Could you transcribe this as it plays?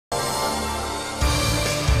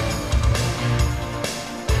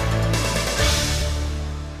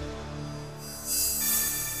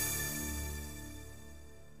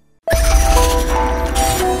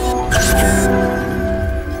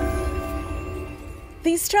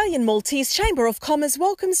The Australian Maltese Chamber of Commerce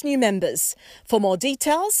welcomes new members. For more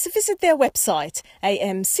details, visit their website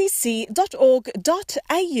amcc.org.au.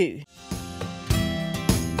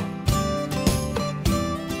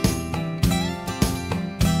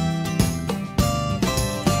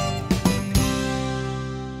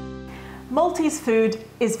 Maltese food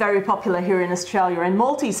is very popular here in Australia, and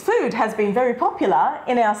Maltese food has been very popular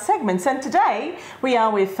in our segments. And today we are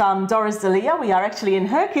with Doris Delia. We are actually in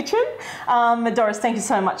her kitchen. Doris, thank you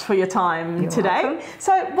so much for your time today. Welcome.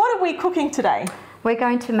 So what are we cooking today? We're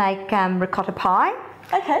going to make ricotta pie.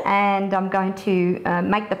 Okay. And I'm going to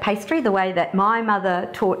make the pastry the way that my mother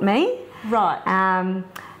taught me. Right.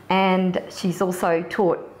 And she's also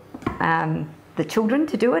taught the children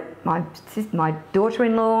to do it, my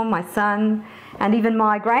daughter-in-law, my son, and even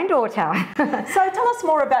my granddaughter. So tell us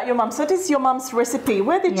more about your mum. So this is your mum's recipe.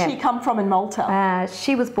 Where did she come from in Malta?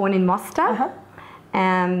 She was born in Mostar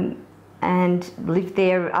and lived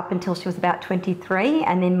there up until she was about 23,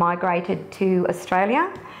 and then migrated to Australia.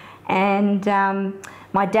 And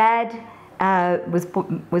my dad was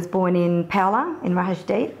born in Paula, in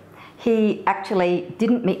Rajdip. He actually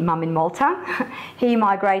didn't meet Mum in Malta. He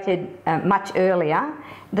migrated much earlier.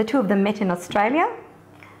 The two of them met in Australia,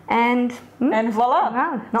 and voila!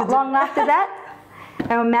 Well, not long after that,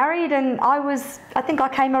 they were married, and I think I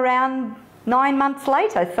came around 9 months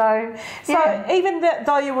later. So even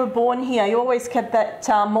though you were born here, you always kept that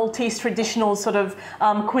Maltese traditional sort of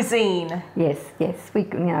cuisine. Yes. We,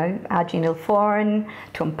 argine il forn,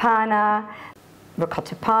 tumpana,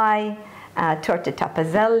 ricotta pie. Torta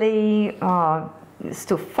tappazelli,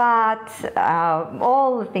 stuffat,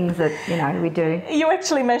 all the things that we do. You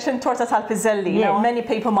actually mentioned torta tappazelli. Yes. Now, many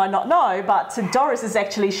people might not know, but Doris is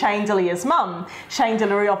actually Shane Delia's mum. Shane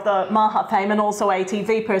Delia of the Maha fame and also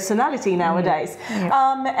ATV personality nowadays.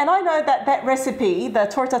 Yeah. And I know that recipe, the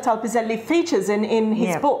torta tappazelli, features in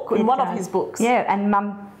his book, in one of his books. Yeah, and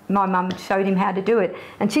my mum showed him how to do it,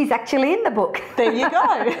 and she's actually in the book. There you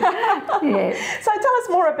go. Yeah. So tell us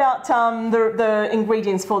more about the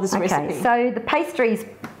ingredients for this recipe. So the pastry is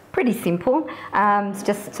pretty simple. It's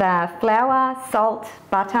just flour, salt,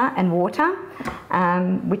 butter and water,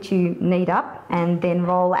 which you knead up and then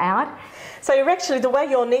roll out. So you're actually, the way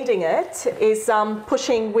you're kneading it is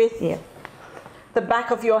pushing with the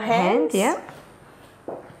back of your hands.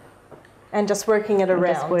 And just working it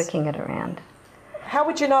around. How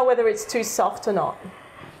would you know whether it's too soft or not?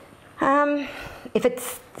 If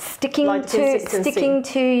it's sticking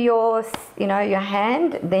to your your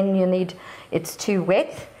hand, then it's too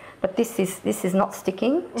wet. But this is not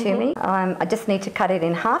sticking to me. I just need to cut it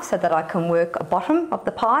in half so that I can work a bottom of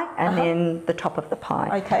the pie and then the top of the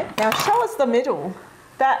pie. Okay. Now show us the middle.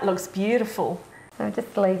 That looks beautiful. So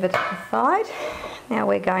just leave it aside. Now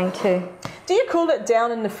we're going to... Do you cool it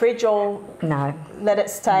down in the fridge or no? Let it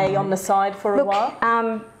stay on the side for a while?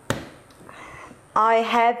 I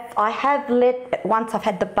have let, once I've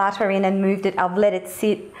had the butter in and moved it, I've let it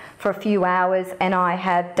sit for a few hours, and I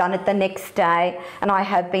have done it the next day, and I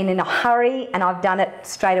have been in a hurry and I've done it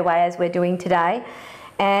straight away as we're doing today,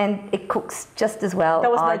 and it cooks just as well.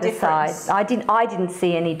 There was either no difference. side. I didn't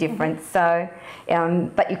see any difference. So,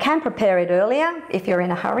 but you can prepare it earlier if you're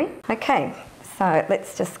in a hurry. Okay, so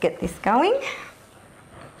let's just get this going.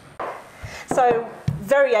 So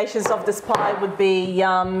variations of this pie would be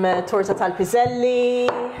torta tappazelli,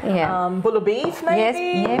 bullo beef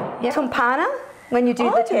maybe? Yes, tumpana. When you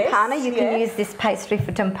do the tumpana, you can use this pastry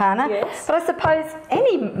for tumpana. Yes. But I suppose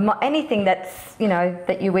anything that's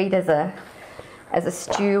that you eat as a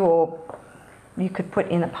stew, or you could put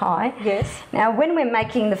in a pie. Yes. Now, when we're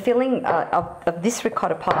making the filling of this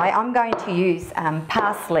ricotta pie, I'm going to use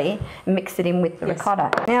parsley, mix it in with the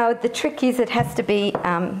ricotta. Now, the trick is it has to be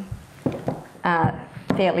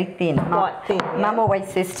fairly thin. Quite thin. Mum always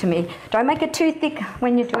says to me, don't make it too thick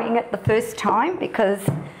when you're doing it the first time, because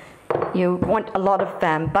you want a lot of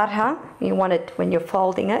butter. You want it when you're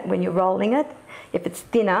folding it, when you're rolling it. If it's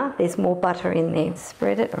thinner, there's more butter in there.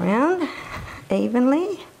 Spread it around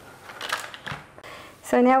evenly.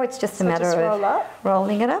 So now it's just a matter of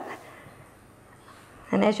rolling it up.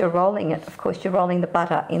 And as you're rolling it, of course, you're rolling the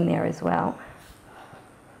butter in there as well.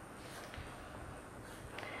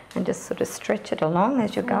 And just sort of stretch it along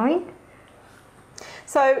as you're going.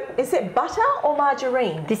 So is it butter or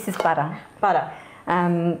margarine? This is butter. Butter.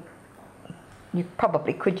 You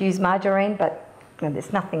probably could use margarine, but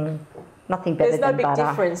there's nothing better than butter. There's no big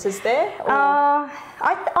difference, is there?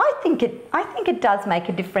 I think it does make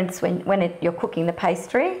a difference when you're cooking the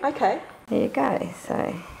pastry. Okay. There you go.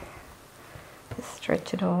 So just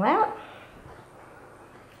stretch it all out.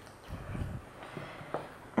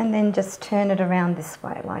 And then just turn it around this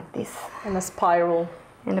way, like this. In a spiral.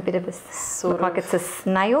 And a bit of a, look like it's a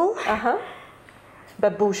snail.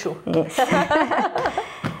 Babushu. Yes.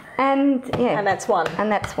 And yeah. And that's one.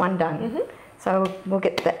 And that's one done. So we'll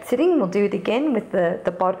get that sitting. We'll do it again with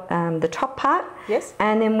the top part. Yes.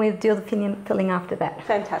 And then we'll do the filling after that.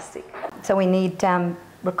 Fantastic. So we need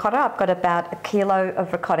ricotta. I've got about 1 kilo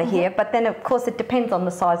of ricotta here, but then of course it depends on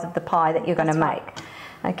the size of the pie that you're going to make.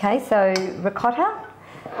 Okay, so ricotta.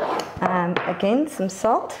 Again, some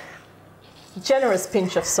salt. Generous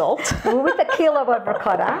pinch of salt. Well, with 1 kilo of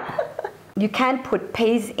ricotta, you can put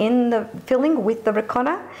peas in the filling with the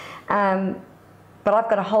ricotta. But I've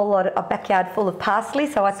got a whole lot of backyard full of parsley,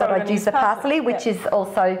 so I thought I'd use the parsley, which is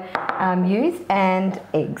also used, and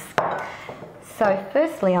eggs. So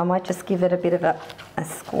firstly, I might just give it a bit of a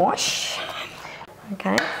squash.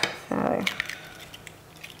 Okay,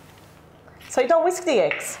 so you don't whisk the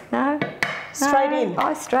eggs? No. Straight in?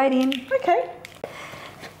 Oh, straight in. Okay.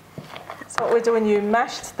 So what we're doing, you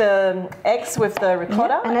mashed the eggs with the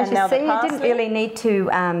ricotta, and as you now see, the parsley. you didn't really need to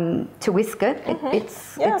whisk it.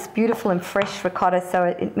 It's beautiful and fresh ricotta, so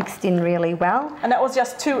it mixed in really well. And that was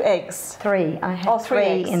just 2 eggs? 3. I had 3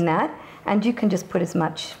 eggs in that, and you can just put as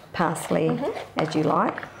much parsley as you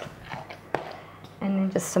like, and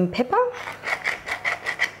then just some pepper.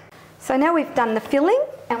 So now we've done the filling,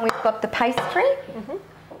 and we've got the pastry.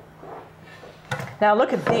 Now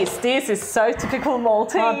look at this. This is so typical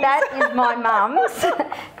Maltese. Oh, that is my mum's.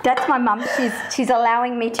 That's my mum. She's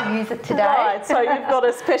allowing me to use it today. Right. So you've got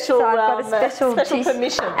a special, so I've got a special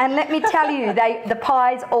permission. And let me tell you, the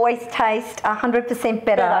pies always taste 100%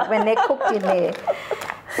 better when they're cooked in there.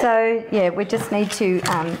 So yeah, we just need to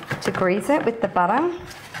grease it with the butter.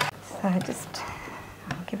 So I'll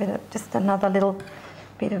give it just another little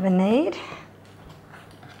bit of a knead.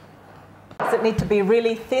 Does it need to be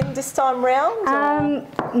really thin this time round?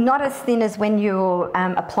 Not as thin as when you're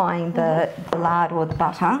applying the lard or the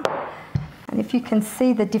butter. And if you can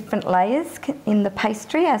see the different layers in the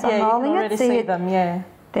pastry as I'm rolling you can see them, yeah.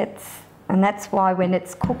 That's why when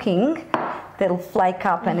it's cooking, that'll flake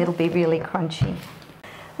up and it'll be really crunchy.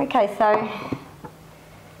 Okay, so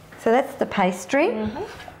that's the pastry.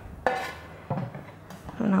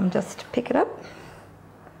 And I'm just pick it up.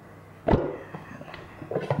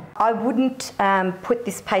 I wouldn't put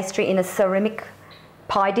this pastry in a ceramic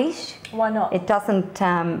pie dish. Why not? It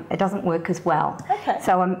doesn't work as well. Okay.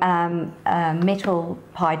 So a metal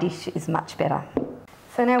pie dish is much better.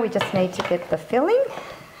 So now we just need to get the filling.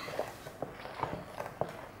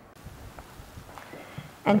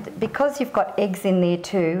 And because you've got eggs in there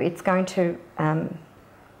too, it's going to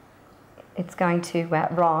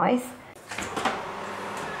rise.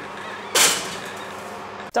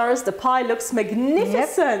 Doris, the pie looks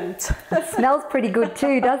magnificent. It smells pretty good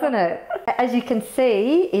too, doesn't it? As you can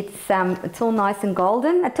see, it's all nice and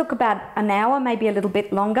golden. It took about an hour, maybe a little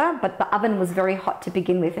bit longer, but the oven was very hot to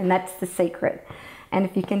begin with, and that's the secret. And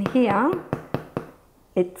if you can hear,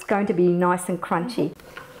 it's going to be nice and crunchy.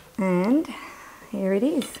 And here it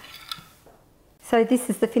is. So this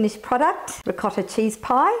is the finished product, ricotta cheese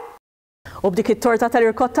pie. U b'dik it-torta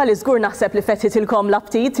tal-ricotta li żgur naħseb li fetħitilkom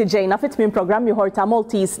l-aptit ġejna fit-tmiem programm ieħor ta'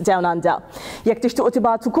 Maltese Down Under. Jekk tixtiequ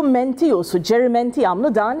tibagħtu kummenti u suġġerimenti għamlu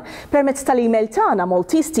dan permezz tal-email tagħna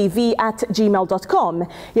maltesetv@gmail.com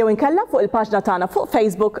jew inkella fuq il-paġna tagħna fuq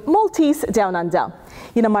Facebook Maltese Down Under.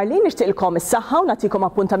 Jiena Marlin nixtieqilkom is-saħħa u nagħtikom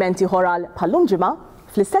appuntamenti ieħor għal bħallum ġimgħa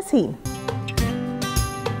fl-istess ħin.